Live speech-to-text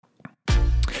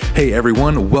Hey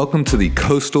everyone, welcome to the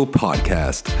Coastal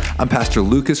Podcast. I'm Pastor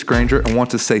Lucas Granger and want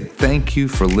to say thank you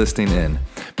for listening in.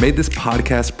 May this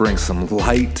podcast bring some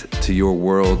light to your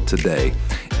world today.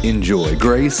 Enjoy.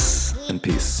 Grace and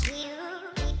peace.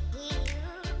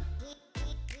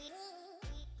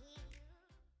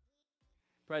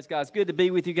 Praise God. It's good to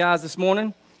be with you guys this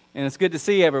morning, and it's good to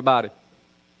see everybody.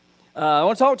 I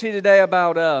want to talk to you today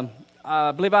about,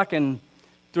 I believe I can,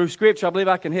 through Scripture, I believe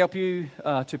I can help you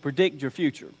to predict your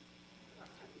future.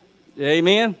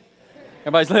 Amen?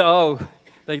 Everybody's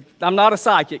like, I'm not a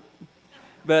psychic.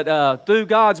 But through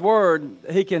God's Word,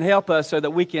 He can help us so that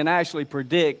we can actually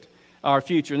predict our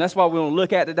future. And that's what we want to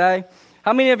look at today.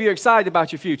 How many of you are excited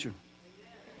about your future?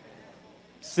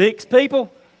 6 people?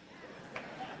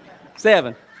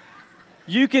 7.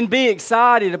 You can be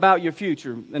excited about your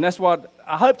future. And that's what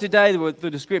I hope today through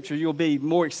the Scripture you'll be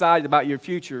more excited about your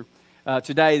future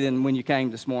today than when you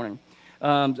came this morning.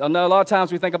 I know a lot of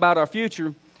times we think about our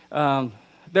future.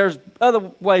 There's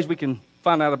other ways we can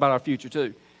find out about our future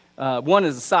too. One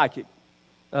is a psychic.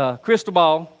 Crystal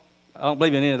ball. I don't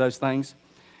believe in any of those things.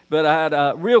 But I had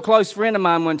a real close friend of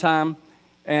mine one time,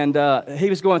 and he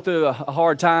was going through a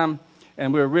hard time,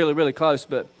 and we were really, really close.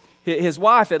 But his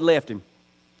wife had left him.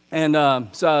 And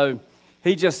so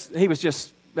he was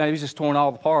just torn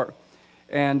all apart.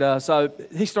 And so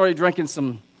he started drinking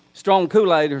some strong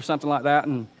Kool-Aid or something like that.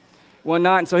 And one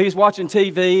night, and so he was watching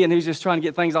TV, and he was just trying to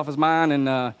get things off his mind.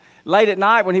 And late at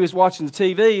night when he was watching the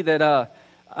TV, that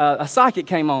a psychic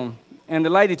came on. And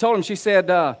the lady told him, she said,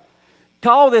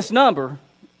 call this number,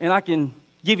 and I can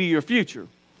give you your future.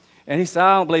 And he said,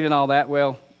 I don't believe in all that.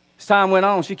 Well, as time went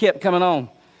on, she kept coming on.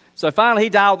 So finally he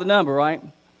dialed the number, right?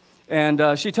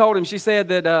 And she told him, she said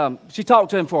that she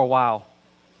talked to him for a while.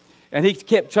 And he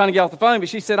kept trying to get off the phone, but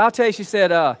she said, I'll tell you, she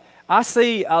said, I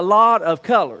see a lot of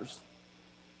colors.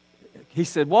 He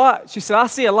said, what? She said, I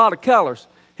see a lot of colors.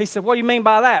 He said, what do you mean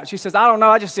by that? She says, I don't know,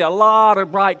 I just see a lot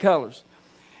of bright colors.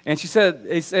 And she said,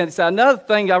 another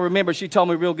thing I remember she told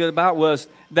me real good about was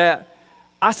that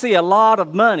I see a lot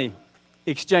of money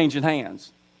exchanging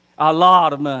hands. A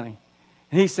lot of money.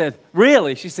 And he said,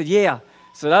 really? She said, yeah. I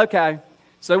said, okay.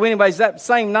 So anyways, that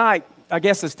same night, I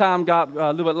guess as time got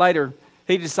a little bit later,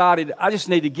 he decided, I just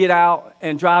need to get out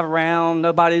and drive around.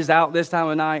 Nobody's out this time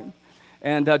of night.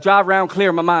 And drive around,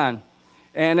 clear my mind.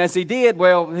 And as he did,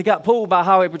 well, he got pulled by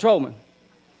highway patrolmen.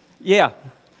 Yeah.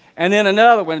 And then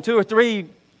another one, 2 or 3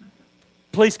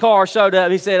 police cars showed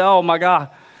up. He said, oh, my God.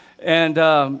 And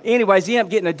anyways, he ended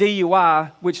up getting a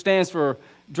DUI, which stands for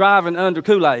driving under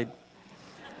Kool-Aid.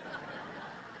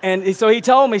 And so he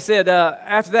told me, he said,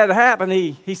 after that happened,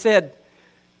 he said,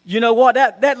 you know what,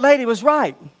 that lady was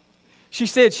right. She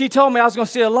said, she told me I was going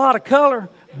to see a lot of color.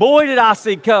 Boy, did I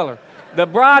see color. The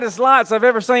brightest lights I've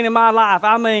ever seen in my life.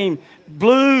 I mean,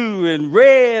 blue and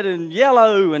red and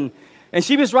yellow. And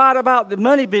she was right about the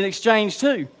money being exchanged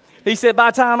too. He said,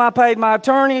 by the time I paid my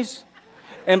attorneys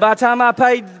and by the time I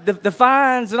paid the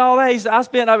fines and all that, he said, I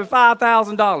spent over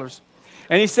 $5,000.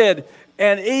 And he said,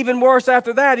 and even worse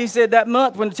after that, he said that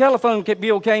month when the telephone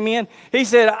bill came in, he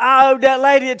said, I owed that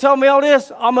lady that told me all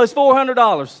this almost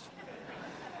 $400.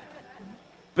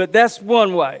 But that's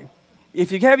one way.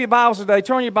 If you have your Bibles today,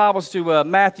 turn your Bibles to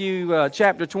Matthew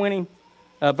chapter 20,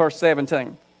 verse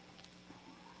 17.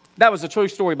 That was a true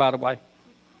story, by the way.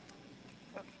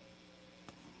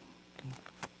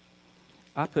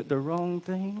 I put the wrong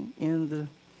thing in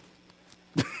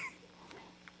the...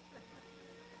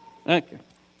 Okay.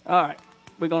 All right.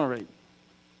 We're going to read.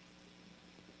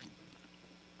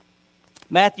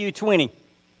 Matthew 20,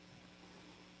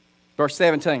 verse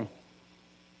 17.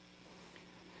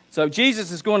 So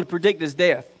Jesus is going to predict his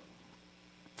death.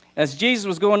 As Jesus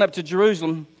was going up to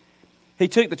Jerusalem, he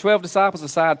took the 12 disciples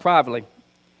aside privately,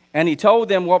 and he told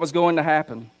them what was going to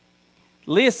happen.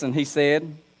 Listen, he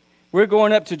said, we're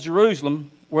going up to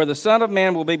Jerusalem where the Son of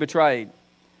Man will be betrayed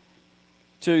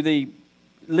to the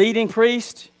leading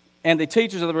priests and the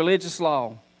teachers of the religious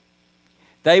law.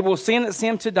 They will sentence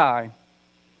him to die.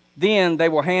 Then they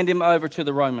will hand him over to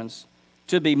the Romans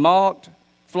to be mocked,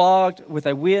 flogged with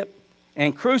a whip,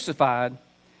 and crucified.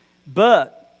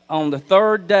 But on the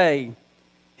 3rd day,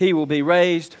 he will be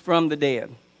raised from the dead.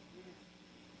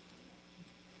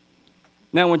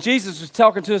 Now, when Jesus was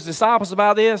talking to his disciples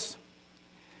about this,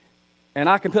 and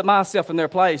I can put myself in their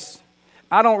place,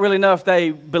 I don't really know if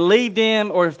they believed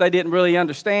him or if they didn't really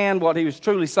understand what he was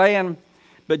truly saying.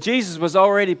 But Jesus was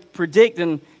already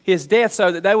predicting his death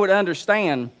so that they would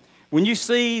understand. When you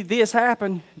see this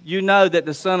happen, you know that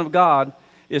the Son of God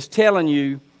is telling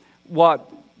you what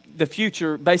the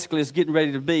future basically is getting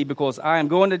ready to be, because I am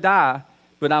going to die,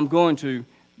 but I'm going to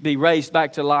be raised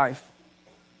back to life.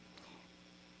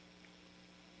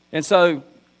 And so,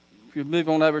 if you move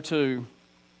on over to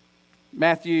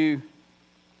Matthew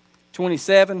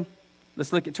 27,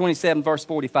 let's look at 27, verse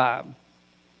 45.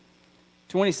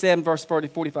 27, verse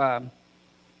 45.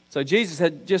 So Jesus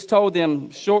had just told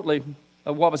them shortly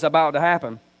of what was about to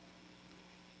happen.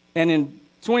 And in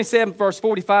 27, verse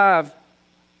 45,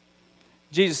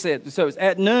 Jesus said, so it's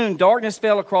at noon, darkness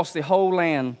fell across the whole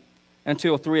land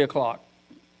until 3 o'clock.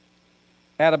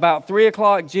 At about 3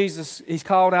 o'clock, he's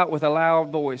called out with a loud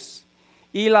voice,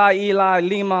 Eli, Eli,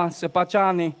 lema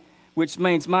sabachthani, which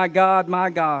means, my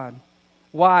God,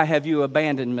 why have you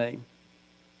abandoned me?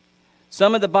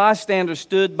 Some of the bystanders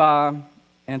stood by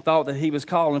and thought that he was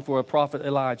calling for a prophet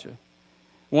Elijah.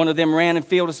 One of them ran and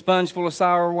filled a sponge full of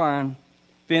sour wine,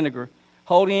 vinegar,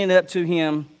 holding it up to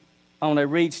him on a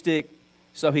reed stick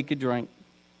so he could drink.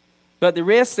 But the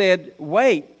rest said,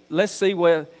 wait, let's see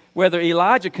whether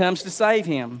Elijah comes to save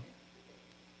him.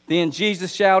 Then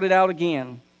Jesus shouted out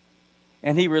again,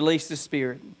 and he released the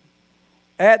Spirit.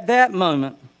 At that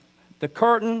moment, the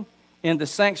curtain in the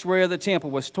sanctuary of the temple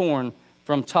was torn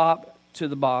from top to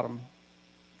the bottom.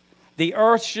 The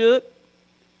earth shook,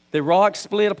 the rocks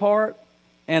split apart,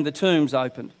 and the tombs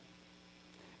opened.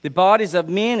 The bodies of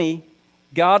many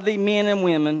godly men and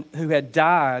women who had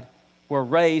died were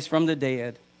raised from the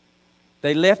dead.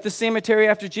 They left the cemetery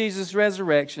after Jesus'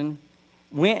 resurrection,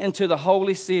 went into the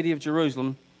holy city of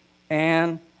Jerusalem,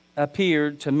 and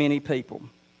appeared to many people.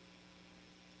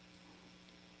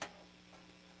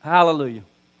 Hallelujah.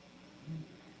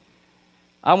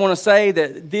 I want to say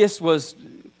that this was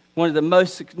one of the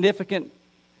most significant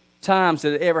times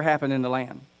that had ever happened in the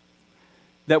land.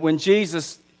 That when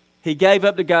Jesus, he gave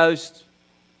up the ghost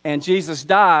and Jesus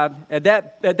died, at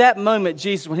that moment,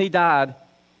 Jesus, when he died,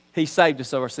 he saved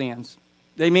us of our sins.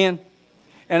 Amen?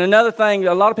 And another thing,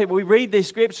 a lot of people, we read these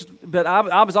scriptures, but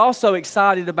I was also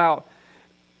excited about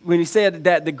when he said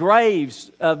that the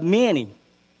graves of many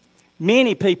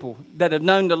people that have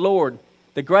known the Lord,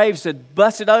 the graves had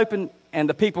busted open and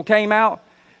the people came out.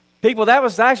 People, that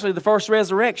was actually the first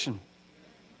resurrection.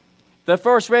 The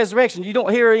first resurrection. You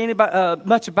don't hear anybody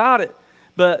much about it,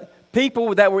 but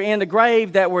people that were in the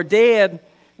grave that were dead,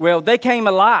 well, they came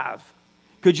alive.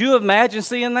 Could you imagine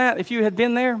seeing that if you had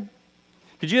been there?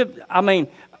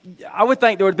 I would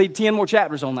think there would be 10 more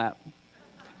chapters on that,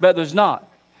 but there's not.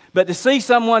 But to see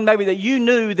someone maybe that you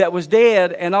knew that was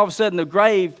dead and all of a sudden the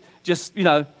grave just,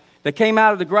 they came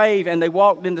out of the grave and they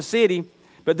walked in the city,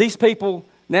 but these people,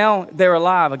 now they're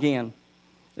alive again.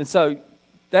 And so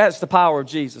that's the power of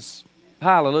Jesus.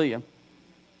 Hallelujah.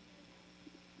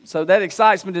 So that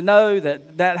excites me to know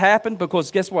that happened,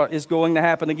 because guess what? It's going to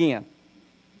happen again.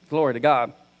 Glory to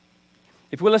God.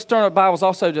 Let's turn our Bibles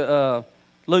also to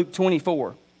Luke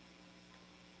 24.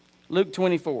 Luke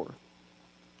 24.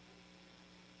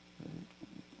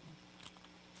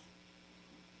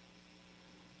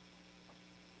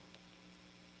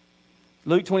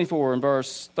 Luke 24 and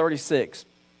verse 36.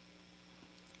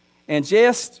 And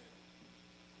just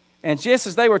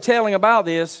as they were telling about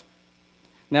this,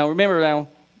 now remember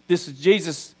this is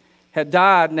Jesus had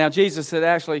died. Now Jesus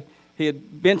he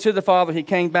had been to the Father, he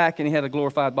came back and he had a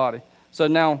glorified body. So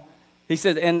now he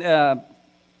said,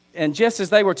 and just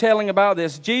as they were telling about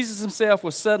this, Jesus himself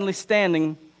was suddenly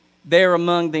standing there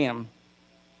among them.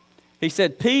 He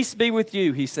said, "Peace be with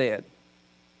you," he said.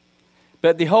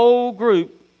 But the whole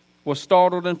group was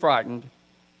startled and frightened,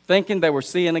 thinking they were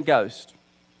seeing a ghost.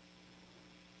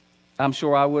 I'm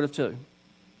sure I would have too.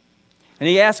 And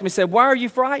he asked me, he said, "Why are you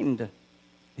frightened?"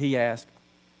 He asked.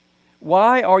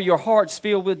 "Why are your hearts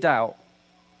filled with doubt?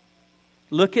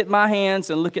 Look at my hands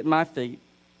and look at my feet.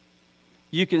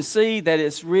 You can see that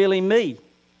it's really me.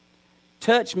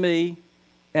 Touch me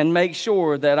and make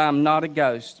sure that I'm not a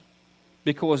ghost,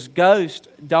 because ghosts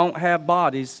don't have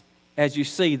bodies as you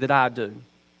see that I do."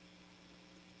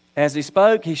 As he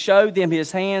spoke, he showed them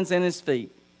his hands and his feet.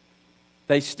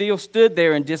 They still stood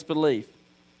there in disbelief,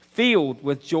 filled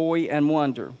with joy and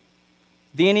wonder.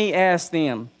 Then he asked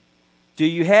them, "Do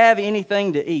you have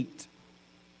anything to eat?"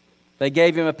 They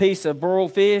gave him a piece of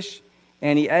broiled fish,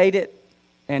 and he ate it,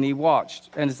 and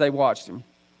as they watched him.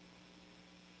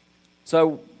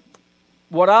 So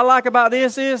what I like about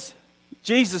this is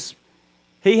Jesus,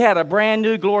 he had a brand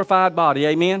new glorified body,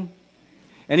 amen?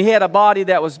 And he had a body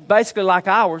that was basically like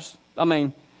ours,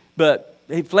 but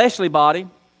a fleshly body,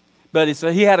 but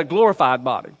he had a glorified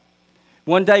body.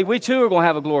 One day we too are going to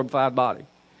have a glorified body.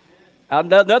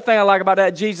 Another thing I like about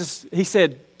that, Jesus, he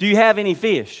said, "Do you have any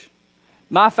fish?"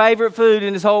 My favorite food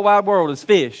in this whole wide world is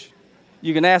fish.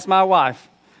 You can ask my wife.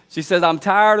 She says, "I'm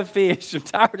tired of fish. I'm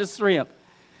tired of shrimp."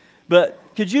 But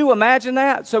could you imagine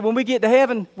that? So when we get to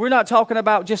heaven, we're not talking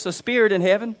about just a spirit in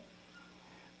heaven.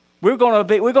 We're going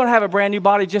to have a brand new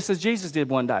body just as Jesus did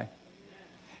one day.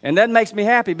 And that makes me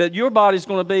happy. But your body's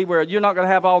going to be where you're not going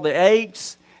to have all the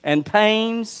aches and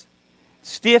pains,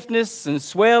 stiffness and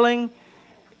swelling.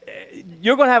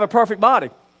 You're going to have a perfect body.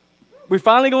 We're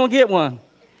finally going to get one,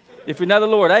 if we know the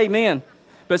Lord. Amen.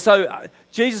 But so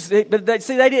Jesus,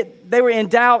 they were in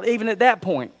doubt even at that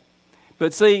point.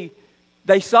 But see,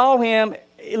 they saw him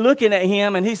looking at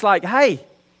him, and he's like, hey,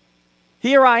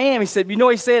 here I am. He said, you know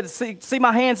what he said? See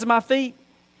my hands and my feet?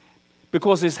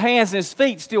 Because his hands and his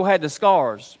feet still had the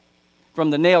scars from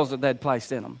the nails that they'd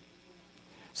placed in them.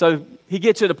 So he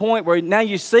gets to the point where now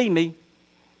you see me,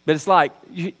 but it's like,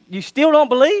 you still don't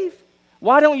believe?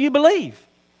 Why don't you believe?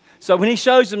 So when he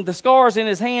shows them the scars in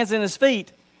his hands and his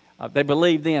feet, they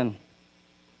believed then.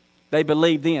 They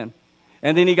believed then.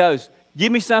 And then he goes,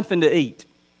 give me something to eat.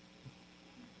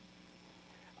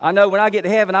 I know when I get to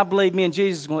heaven, I believe me and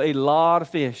Jesus are going to eat a lot of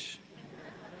fish.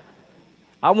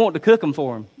 I want to cook them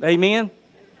for him. Amen?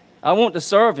 I want to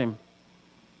serve him.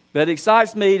 But it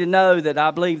excites me to know that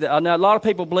I believe that, I know a lot of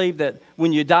people believe that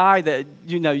when you die that,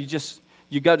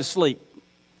 you go to sleep.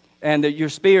 And that your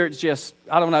spirit just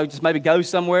maybe goes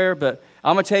somewhere. But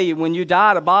I'm going to tell you, when you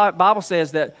die, the Bible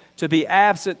says that to be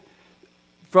absent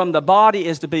from the body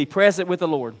is to be present with the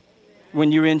Lord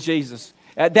when you're in Jesus.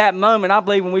 At that moment, I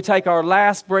believe when we take our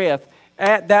last breath,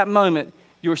 at that moment,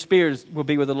 your spirit will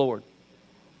be with the Lord.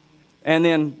 And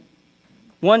then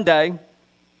one day,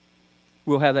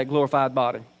 we'll have that glorified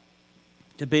body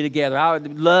to be together. I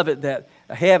would love it that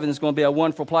heaven is going to be a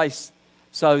wonderful place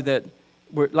so that,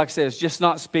 like I said, it's just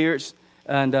not spirits,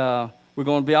 and we're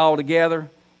going to be all together.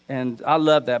 And I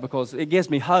love that because it gives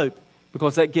me hope,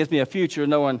 because that gives me a future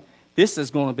knowing this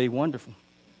is going to be wonderful.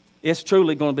 It's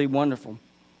truly going to be wonderful.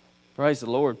 Praise the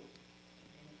Lord.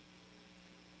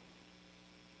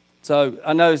 So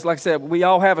I know, like I said, we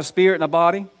all have a spirit and a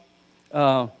body.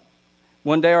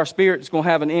 One day our spirit is going to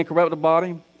have an incorruptible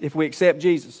body if we accept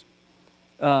Jesus.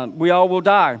 We all will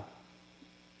die.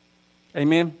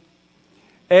 Amen.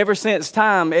 Ever since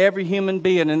time, every human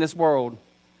being in this world,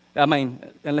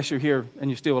 unless you're here and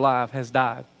you're still alive, has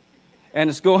died. And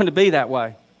it's going to be that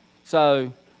way.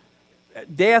 So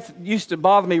death used to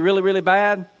bother me really, really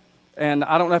bad. And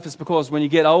I don't know if it's because when you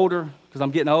get older, because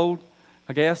I'm getting old,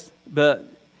 I guess, but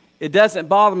it doesn't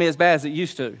bother me as bad as it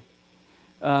used to.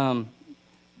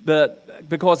 But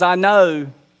because I know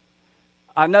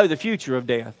the future of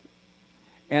death.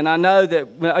 And I know that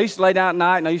when I used to lay down at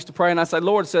night and I used to pray and I said,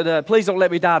 Lord, please don't let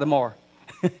me die tomorrow.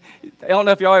 I don't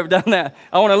know if y'all ever done that.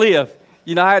 I want to live.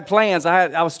 I had plans.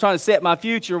 I was trying to set my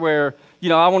future where,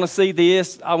 I want to see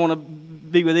this. I want to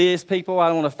be with these people. I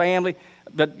want a family.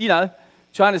 But,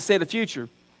 trying to set a future.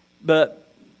 But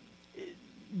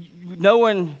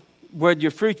knowing where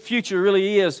your future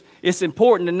really is, it's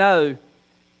important to know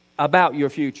about your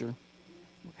future.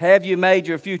 Have you made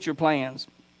your future plans?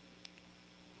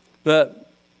 But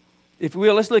if we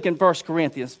will, let's look in 1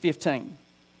 Corinthians 15.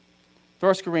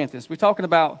 1 Corinthians. We're talking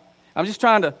about, I'm just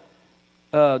trying to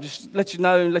just let you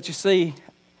know and let you see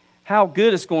how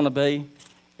good it's going to be.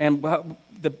 And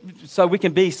so we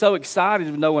can be so excited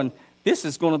of knowing this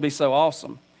is going to be so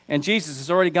awesome. And Jesus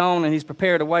has already gone and he's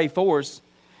prepared a way for us.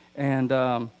 And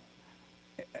we're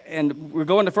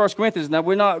going to 1 Corinthians. Now,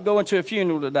 we're not going to a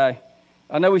funeral today.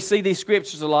 I know we see these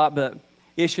scriptures a lot, but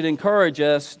it should encourage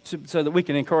us so that we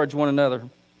can encourage one another.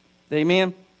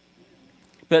 Amen?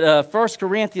 But 1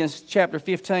 Corinthians chapter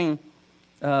 15,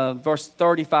 verse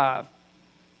 35.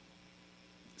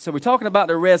 So we're talking about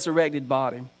the resurrected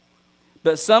body.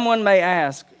 But someone may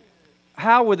ask,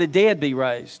 how will the dead be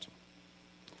raised?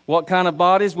 What kind of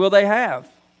bodies will they have?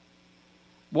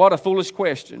 What a foolish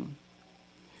question.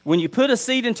 When you put a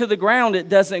seed into the ground, it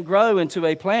doesn't grow into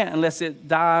a plant unless it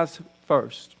dies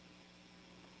first.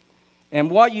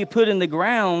 And what you put in the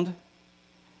ground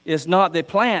is not the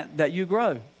plant that you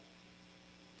grow,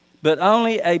 but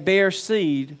only a bare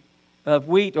seed of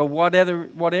wheat or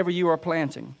whatever you are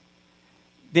planting.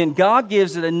 Then God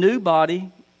gives it a new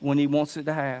body when he wants it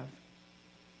to have.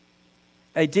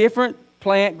 A different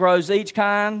plant grows each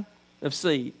kind of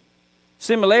seed.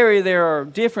 Similarly, there are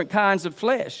different kinds of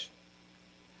flesh.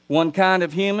 One kind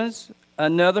of humans,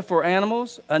 another for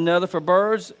animals, another for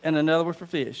birds, and another for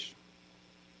fish.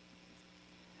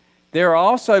 There are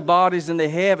also bodies in the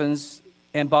heavens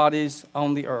and bodies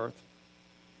on the earth.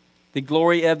 The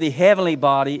glory of the heavenly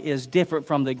body is different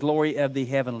from the glory of the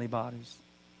heavenly bodies.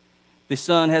 The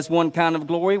sun has one kind of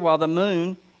glory, while the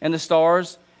moon and the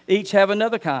stars each have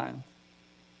another kind.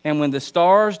 And when the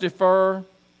stars differ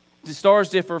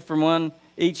from one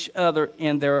each other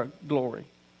in their glory.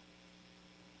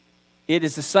 It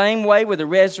is the same way with the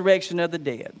resurrection of the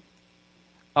dead.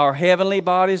 Our heavenly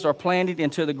bodies are planted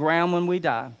into the ground when we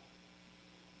die,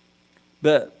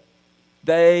 but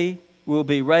they will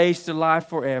be raised to life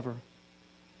forever.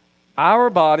 Our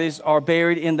bodies are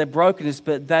buried in the brokenness,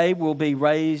 but they will be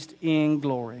raised in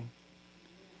glory.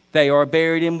 They are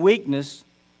buried in weakness,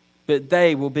 but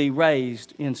they will be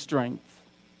raised in strength.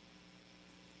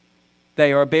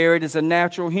 They are buried as a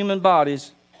natural human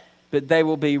bodies, but they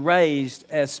will be raised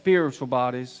as spiritual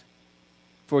bodies.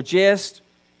 For just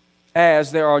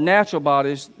as there are natural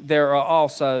bodies, there are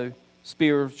also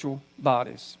spiritual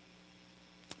bodies.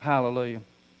 Hallelujah.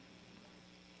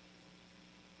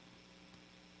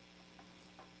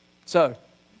 So,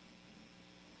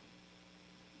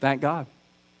 thank God.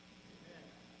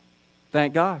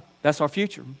 Thank God. That's our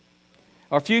future.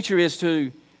 Our future is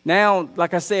to now,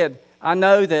 like I said, I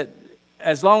know that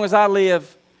as long as I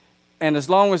live and as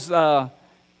long as I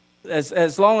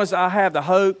have the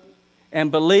hope and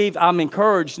believe, I'm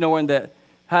encouraged knowing that,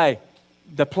 hey,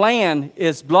 the plan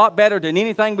is a lot better than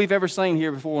anything we've ever seen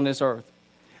here before on this earth.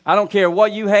 I don't care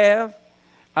what you have.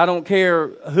 I don't care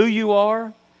who you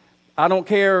are. I don't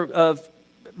care of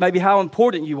maybe how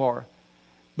important you are.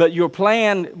 But your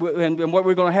plan and what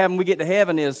we're going to have when we get to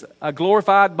heaven is a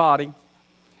glorified body.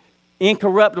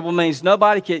 Incorruptible means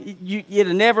nobody can,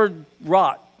 it'll never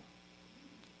rot.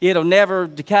 It'll never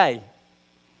decay.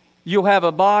 You'll have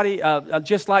a body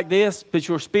just like this, but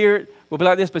your spirit will be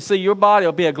like this. But see, your body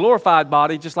will be a glorified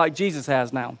body just like Jesus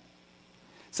has now.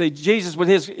 See, Jesus with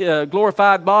his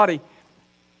glorified body,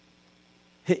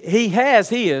 he has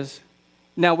his.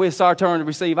 Now it's our turn to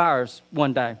receive ours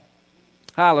one day.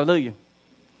 Hallelujah.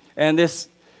 And this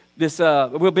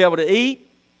we'll be able to eat.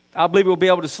 I believe we'll be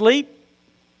able to sleep.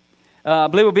 I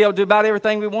believe we'll be able to do about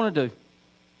everything we want to do.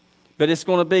 But it's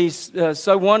going to be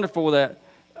so wonderful that,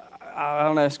 I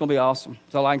don't know, it's going to be awesome.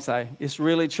 That's all I can say. It's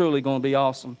really, truly going to be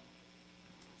awesome.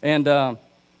 And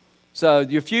so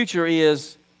your future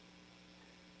is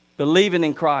believing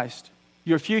in Christ.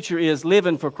 Your future is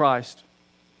living for Christ.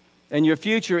 And your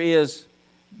future is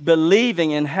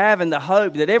believing and having the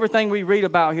hope that everything we read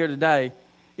about here today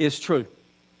is true.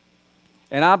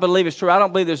 And I believe it's true. I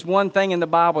don't believe there's one thing in the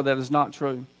Bible that is not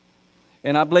true.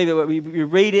 And I believe that you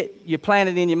read it, you plant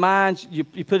it in your mind, you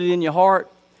put it in your heart,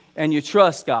 and you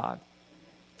trust God.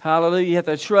 Hallelujah. You have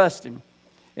to trust Him.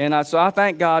 And so I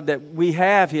thank God that we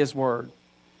have His Word.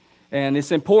 And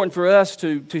it's important for us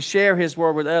to share His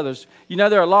Word with others. You know,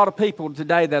 there are a lot of people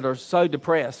today that are so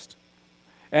depressed.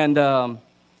 And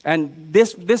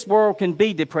this world can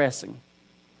be depressing.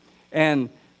 And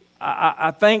I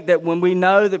think that when we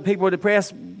know that people are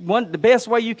depressed, the best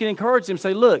way you can encourage them,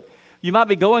 say, look, you might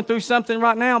be going through something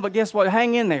right now, but guess what?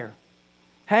 Hang in there.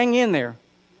 Hang in there.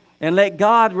 And let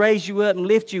God raise you up and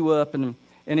lift you up and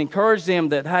encourage them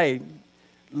that, hey,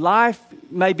 life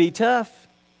may be tough,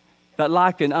 but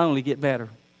life can only get better.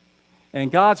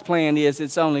 And God's plan is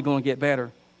it's only going to get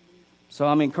better. So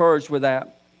I'm encouraged with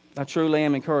that. I truly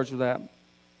am encouraged with that.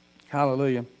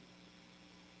 Hallelujah.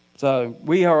 So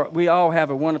we all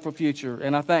have a wonderful future.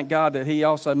 And I thank God that He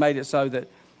also made it so that,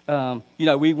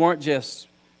 we weren't just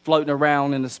floating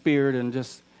around in the Spirit and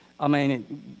just,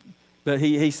 but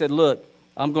He said, look,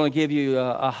 I'm going to give you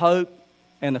a hope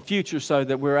and a future so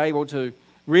that we're able to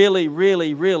really,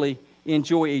 really, really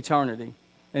enjoy eternity.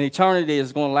 And eternity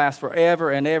is going to last forever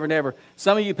and ever and ever.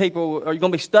 Some of you people are going to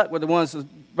be stuck with the ones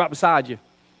right beside you.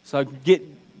 So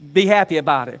be happy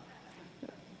about it.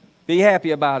 Be happy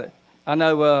about it. I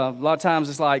know a lot of times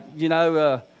it's like,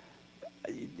 if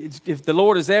the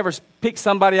Lord has ever picked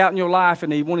somebody out in your life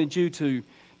and He wanted you to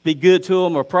be good to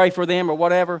them or pray for them or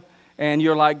whatever, and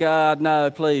you're like, God, no,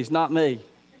 please, not me.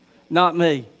 Not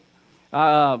me.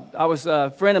 I was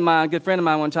a friend of mine, good friend of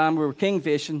mine one time, we were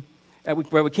kingfishing,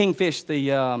 where we kingfished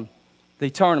the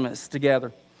tournaments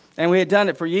together. And we had done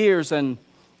it for years, and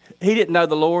he didn't know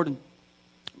the Lord.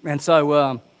 And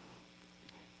so,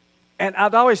 and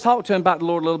I'd always talked to him about the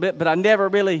Lord a little bit, but I never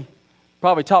really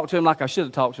probably talked to him like I should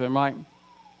have talked to him, right?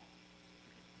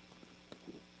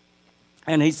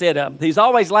 And he said, he's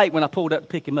always late when I pulled up to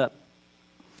pick him up.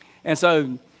 And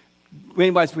so,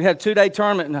 anyways, we had a 2-day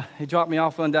tournament, and he dropped me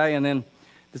off one day, and then,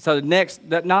 so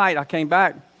that night I came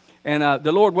back, and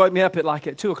the Lord woke me up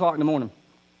at 2 o'clock in the morning.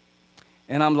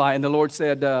 And I'm like, and the Lord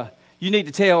said, you need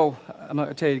to tell, I'm not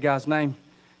going to tell you the guy's name,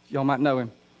 y'all might know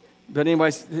him. But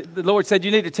anyways, the Lord said,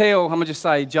 you need to tell, I'm going to just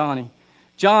say Johnny,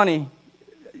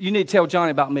 you need to tell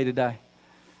Johnny about me today.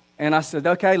 And I said,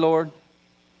 okay, Lord,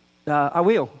 I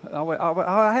will.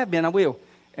 I have been, I will.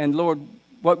 And the Lord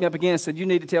woke me up again and said, you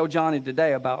need to tell Johnny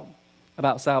today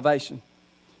about salvation.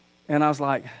 And I was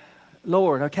like,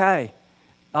 Lord, okay,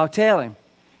 I'll tell him.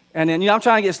 And then, I'm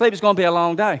trying to get sleep. It's going to be a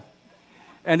long day.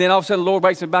 And then all of a sudden the Lord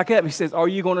wakes me back up. He says, are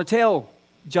you going to tell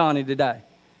Johnny today?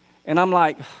 And I'm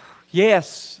like,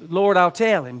 yes, Lord, I'll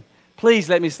tell him. Please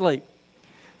let me sleep.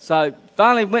 So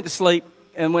finally went to sleep.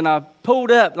 And when I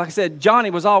pulled up, like I said, Johnny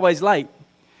was always late.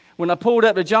 When I pulled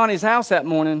up to Johnny's house that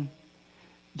morning,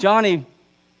 Johnny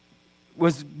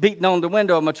was beating on the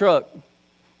window of my truck. And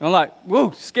I'm like,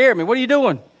 whoa, scared me. What are you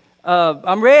doing?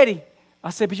 I'm ready. I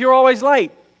said, but you're always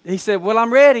late. He said, well,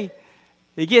 I'm ready.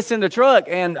 He gets in the truck,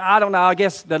 and I don't know, I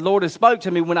guess the Lord had spoke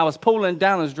to me when I was pulling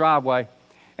down his driveway.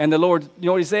 And the Lord, you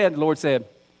know what he said? The Lord said,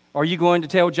 are you going to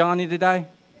tell Johnny today?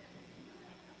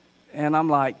 And I'm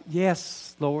like,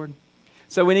 yes, Lord.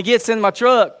 So when he gets in my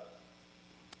truck,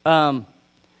 I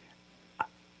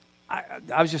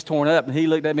was just torn up, and he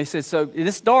looked at me and said, so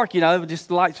it's dark, you know, just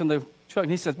the lights from the truck.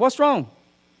 And he said, what's wrong?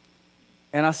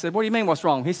 And I said, what do you mean what's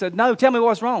wrong? He said, no, tell me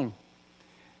what's wrong.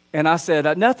 And I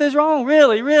said, nothing's wrong,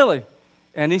 really, really.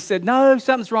 And he said, no,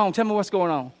 something's wrong. Tell me what's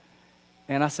going on.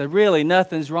 And I said, really,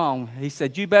 nothing's wrong. He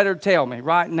said, you better tell me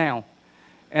right now.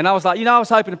 And I was like, you know, I was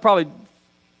hoping to probably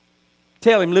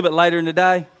tell him a little bit later in the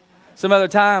day, some other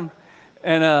time.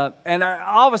 And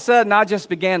all of a sudden, I just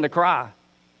began to cry.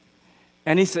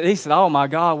 And he said, oh, my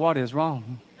God, what is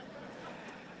wrong?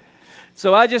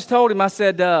 So I just told him, I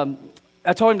said,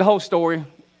 I told him the whole story,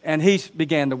 and he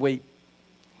began to weep.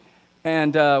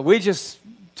 And we just,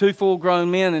 two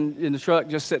full-grown men in the truck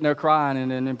just sitting there crying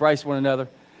and embraced one another.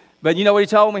 But you know what he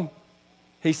told me?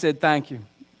 He said, thank you.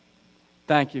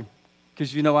 Thank you.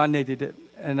 Because you know I needed it,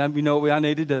 and you know what I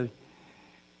need to do.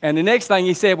 And the next thing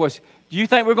he said was, do you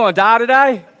think we're going to die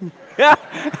today?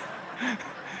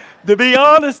 To be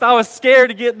honest, I was scared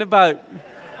to get in the boat.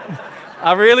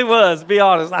 I really was, to be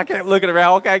honest. I kept looking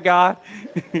around, okay, God.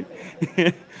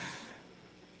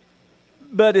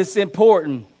 But it's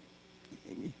important.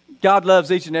 God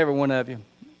loves each and every one of you.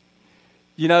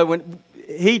 You know, when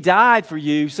he died for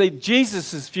you, see,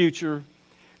 Jesus' future,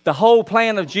 the whole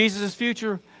plan of Jesus'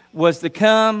 future was to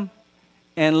come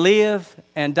and live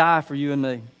and die for you and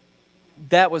me.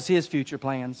 That was his future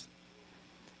plans.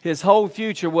 His whole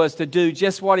future was to do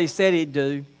just what he said he'd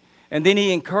do. And then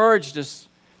he encouraged us.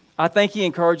 I think he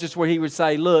encouraged us where he would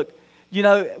say, look, you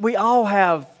know, we all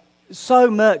have so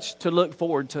much to look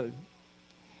forward to.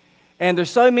 And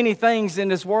there's so many things in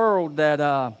this world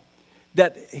that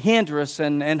hinder us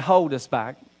and hold us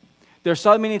back. There's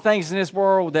so many things in this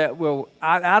world that will,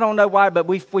 I don't know why, but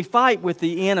we fight with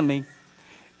the enemy.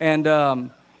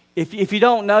 And if you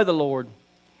don't know the Lord,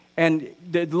 and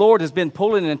the Lord has been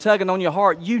pulling and tugging on your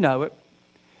heart, you know it.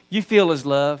 You feel his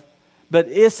love. But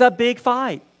it's a big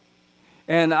fight.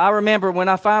 And I remember when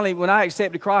I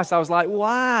accepted Christ, I was like,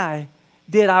 why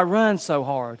did I run so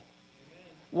hard?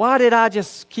 Why did I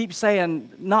just keep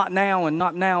saying, not now, and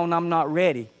I'm not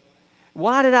ready?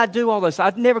 Why did I do all this?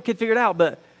 I never could figure it out,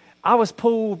 but I was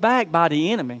pulled back by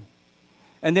the enemy.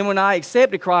 And then when I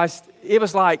accepted Christ, it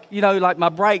was like, you know, like my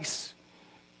brakes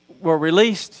were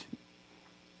released,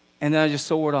 and then I just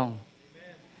soared on. Amen.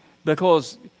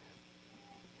 Because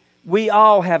we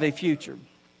all have a future.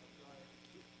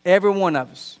 Every one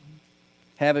of us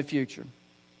have a future.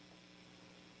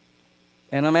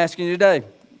 And I'm asking you today,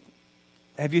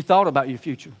 have you thought about your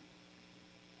future?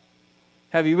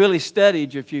 Have you really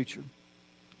studied your future?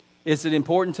 Is it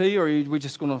important to you, or are we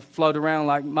just going to float around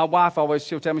like my wife always?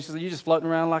 She'll tell me, she says, "You're just floating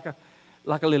around like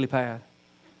a lily pad."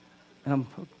 And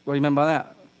what do you mean by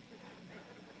that?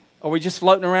 Are we just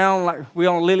floating around like we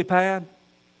on a lily pad,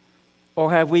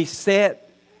 or have we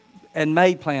set and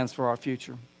made plans for our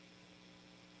future?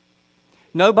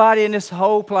 Nobody in this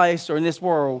whole place or in this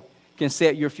world can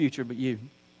set your future but you.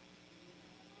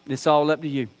 It's all up to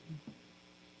you.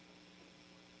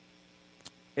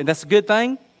 And that's a good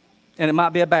thing, and it might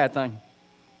be a bad thing.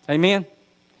 Amen?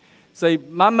 See,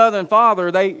 my mother and father,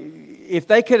 if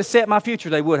they could have set my future,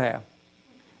 they would have.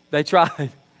 They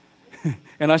tried.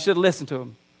 And I should have listened to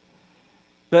them.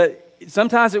 But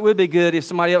sometimes it would be good if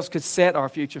somebody else could set our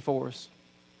future for us.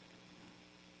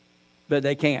 But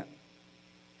they can't.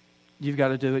 You've got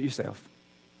to do it yourself.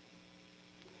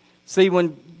 See,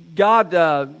 when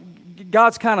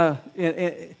God's kind of,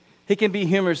 he can be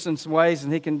humorous in some ways,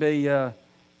 and he can be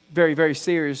very, very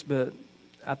serious, but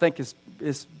I think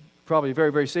it's probably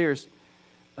very, very serious.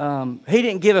 He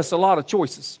didn't give us a lot of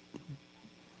choices.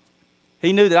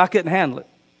 He knew that I couldn't handle it.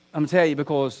 I'm going to tell you,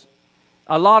 because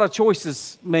a lot of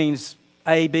choices means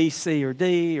A, B, C, or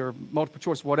D, or multiple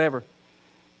choice, whatever.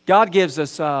 God gives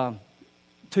us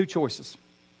 2 choices.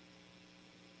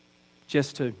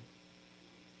 Just 2.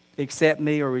 Accept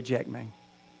me or reject me.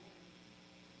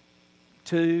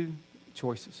 2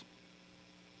 choices.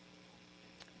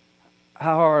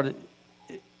 How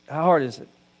hard is it?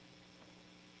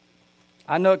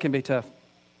 I know it can be tough.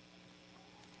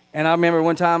 And I remember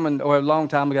one time, or a long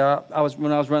time ago,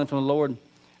 when I was running from the Lord,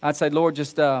 I'd say, Lord,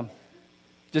 just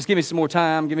give me some more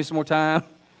time, give me some more time,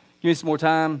 give me some more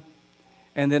time.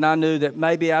 And then I knew that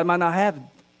maybe I might not have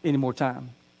any more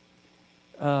time.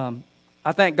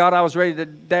 I thank God I was ready the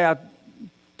day I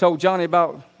told Johnny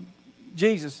about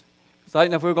Jesus. So I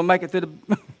didn't know if we were going to make it through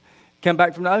come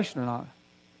back from the ocean or not.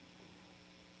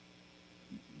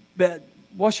 But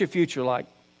what's your future like?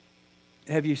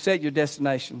 Have you set your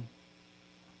destination?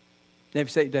 Have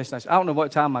you set your destination? I don't know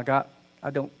what time I got.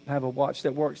 I don't have a watch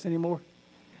that works anymore.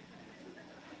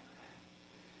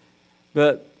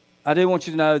 But I do want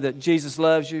you to know that Jesus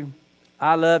loves you.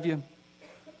 I love you.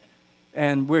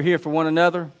 And we're here for one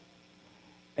another.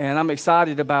 And I'm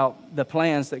excited about the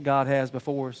plans that God has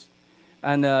before us.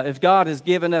 And if God has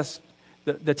given us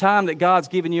the time that God's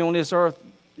given you on this earth,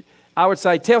 I would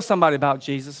say tell somebody about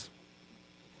Jesus.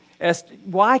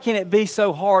 Why can it be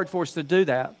so hard for us to do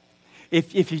that?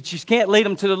 If you just can't lead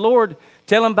them to the Lord,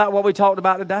 tell them about what we talked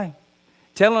about today.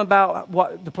 Tell them about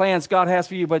what the plans God has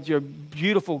for you, but your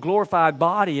beautiful, glorified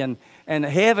body and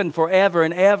heaven forever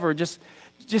and ever. Just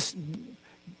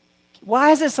why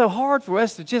is it so hard for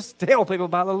us to just tell people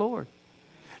about the Lord?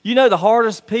 You know the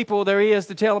hardest people there is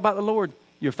to tell about the Lord?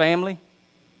 Your family,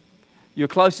 your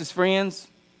closest friends,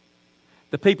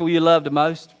 the people you love the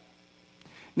most.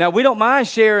 Now, we don't mind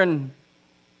sharing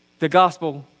the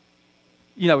gospel,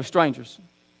 with strangers.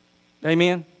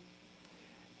 Amen?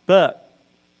 But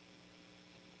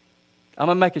I'm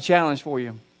going to make a challenge for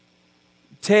you.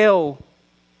 Tell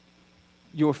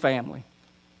your family.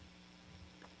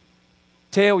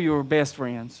 Tell your best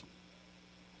friends.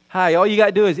 Hey, all you got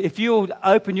to do is, if you'll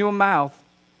open your mouth,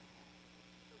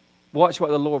 watch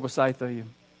what the Lord will say through you.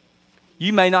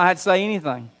 You may not have to say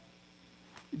anything.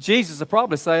 Jesus will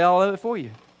probably say all of it for you.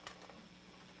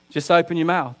 Just open your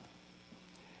mouth.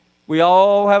 We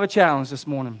all have a challenge this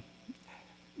morning.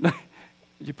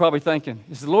 You're probably thinking,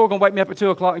 is the Lord going to wake me up at 2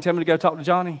 o'clock and tell me to go talk to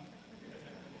Johnny?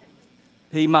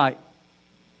 He might.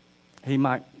 He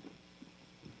might.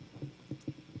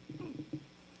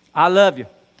 I love you.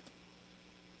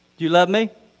 Do you love me?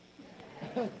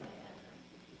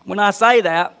 When I say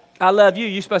that, I love you,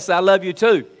 you're supposed to say, I love you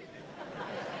too.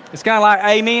 It's kind of like,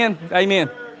 amen, amen.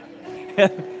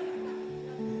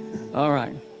 All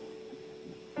right.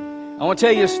 I want to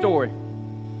tell you a story.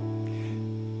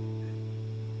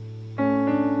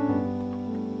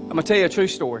 I'm going to tell you a true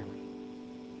story.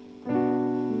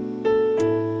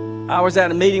 I was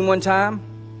at a meeting one time,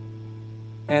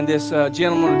 and this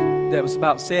gentleman that was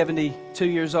about 72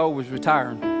 years old was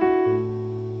retiring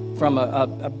from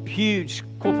a huge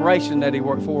corporation that he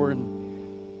worked for.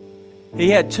 And he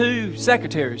had two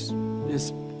secretaries,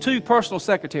 his two personal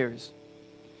secretaries,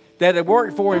 that had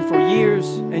worked for him for years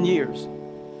and years.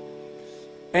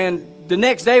 And the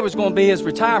next day was going to be his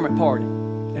retirement party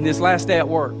and his last day at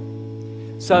work.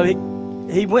 So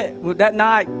he went, that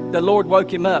night the Lord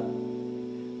woke him up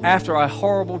after a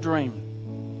horrible dream.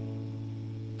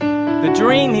 The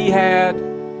dream he had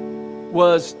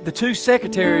was the two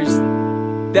secretaries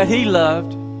that he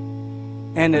loved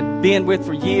and had been with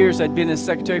for years, had been his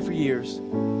secretary for years.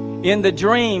 In the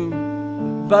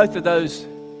dream, both of those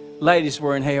ladies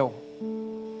were in hell.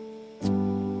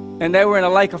 And they were in a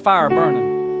lake of fire burning.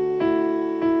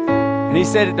 And he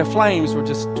said that the flames were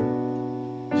just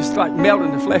like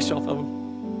melting the flesh off of them.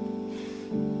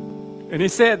 And he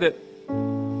said that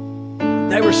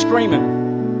they were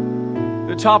screaming,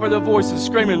 the top of their voices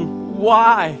screaming,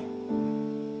 why?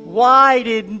 Why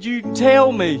didn't you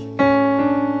tell me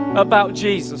about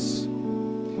Jesus?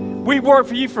 We worked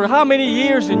for you for how many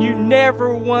years and you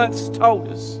never once told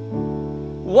us?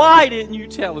 Why didn't you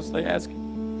tell us? They asked him.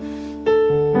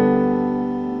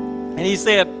 And he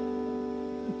said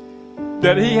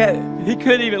that he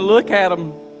couldn't even look at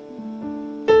him.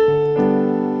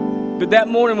 But that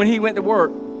morning when he went to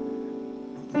work,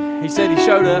 he said he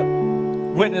showed up,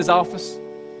 went in his office,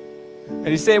 and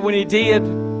he said when he did,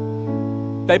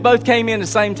 they both came in the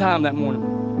same time that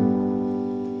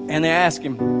morning. And they asked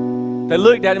him, they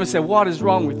looked at him and said, what is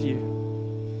wrong with you?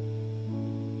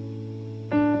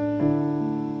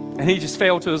 And he just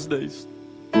fell to his knees.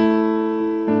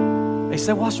 They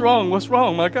said, what's wrong? What's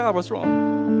wrong? My God, what's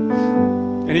wrong?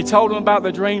 And he told them about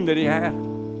the dream that he had.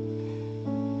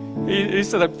 He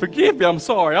said, forgive me, I'm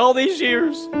sorry. All these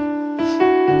years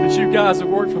that you guys have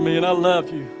worked for me, and I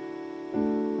love you.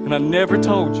 And I never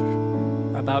told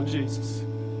you about Jesus.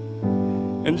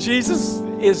 And Jesus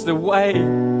is the way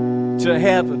to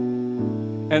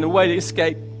heaven and the way to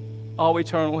escape all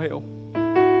eternal hell.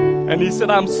 And he said,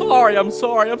 I'm sorry, I'm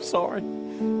sorry, I'm sorry.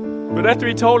 But after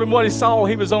he told him what he saw,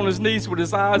 he was on his knees with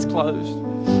his eyes closed.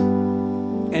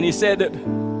 And he said that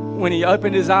when he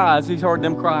opened his eyes, he heard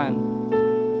them crying.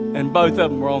 And both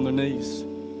of them were on their knees.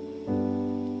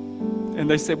 And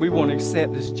they said, we want to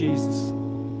accept this Jesus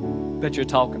that you're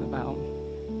talking about.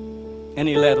 And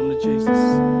he led them to Jesus.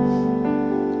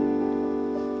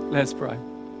 Let's pray.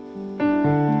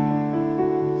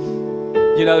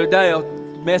 You know, today the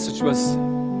message was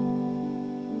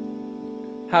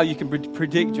how you can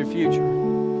predict your future.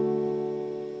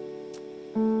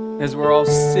 As we're all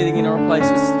sitting in our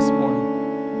places this morning,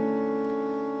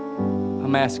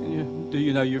 I'm asking you, do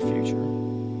you know your future?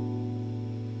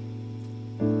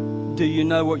 Do you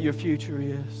know what your future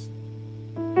is?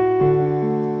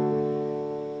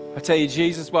 I tell you,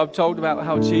 Jesus, well, I've told about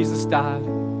how Jesus died.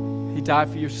 He died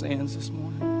for your sins this morning.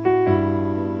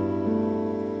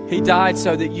 He died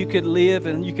so that you could live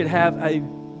and you could have a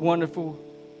wonderful,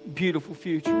 beautiful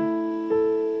future.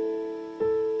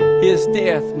 His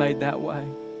death made that way.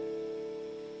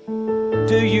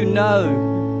 Do you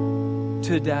know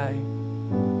today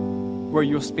where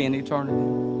you'll spend eternity?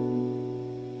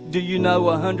 Do you know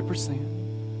 100%?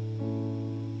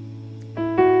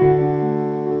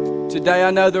 Today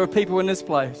I know there are people in this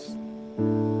place,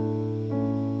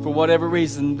 for whatever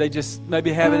reason, they just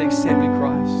maybe haven't accepted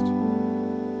Christ.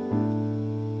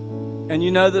 And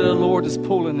you know that the Lord is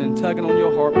pulling and tugging on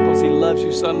your heart because He loves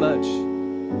you so much.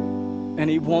 And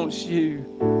He wants you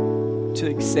to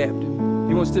accept Him.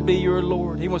 He wants to be your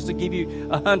Lord. He wants to give you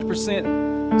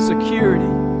 100% security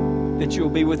that you'll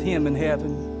be with Him in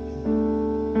heaven.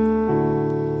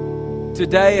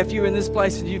 Today, if you're in this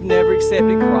place and you've never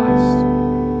accepted Christ,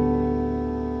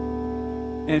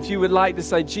 and if you would like to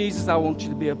say, Jesus, I want you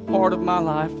to be a part of my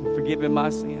life and forgive me my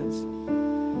sins.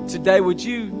 Today, would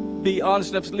you be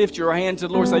honest enough to lift your hand to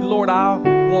the Lord and say, Lord, I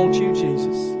want you,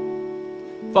 Jesus.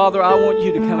 Father, I want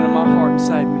you to come into my heart and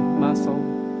save me, my soul.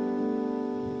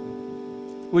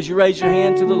 Would you raise your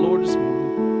hand to the Lord this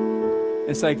morning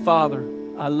and say, Father,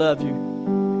 I love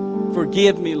you.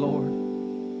 Forgive me, Lord.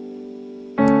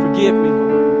 Forgive me,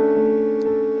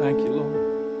 Lord. Thank you, Lord.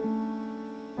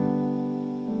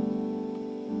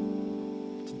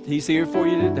 He's here for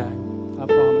you today. I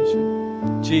promise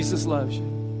you. Jesus loves you.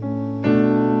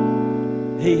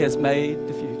 He has made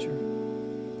the future.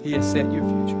 He has set your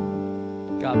future.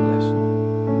 God bless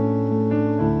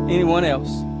you. Anyone else?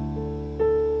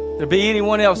 There be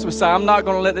anyone else who would say, I'm not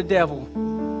going to let the devil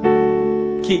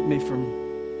keep me from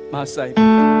my Savior.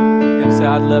 And say,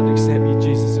 I'd love to accept you,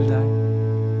 Jesus, today.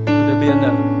 Would there be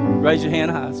another? Raise your hand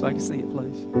high so I can see it,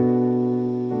 please.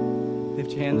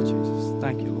 Lift your hand to Jesus.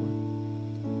 Thank you, Lord.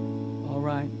 All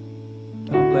right.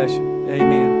 God bless you.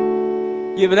 Amen.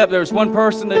 Give it up. There's one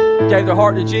person that gave their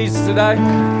heart to Jesus today.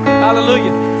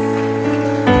 Hallelujah.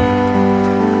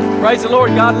 Praise the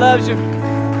Lord. God loves you.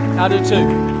 I do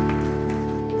too.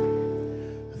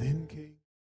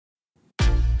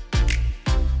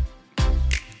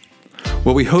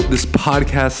 Well, we hope this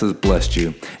podcast has blessed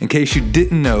you. In case you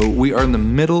didn't know, we are in the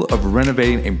middle of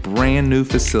renovating a brand new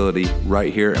facility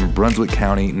right here in Brunswick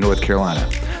County, North Carolina.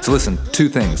 So listen, two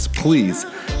things. Please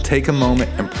take a moment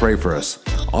and pray for us.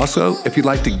 Also, if you'd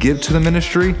like to give to the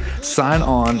ministry, sign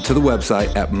on to the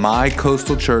website at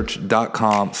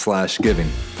mycoastalchurch.com/giving.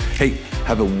 Hey,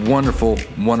 have a wonderful,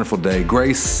 wonderful day.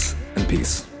 Grace and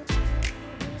peace.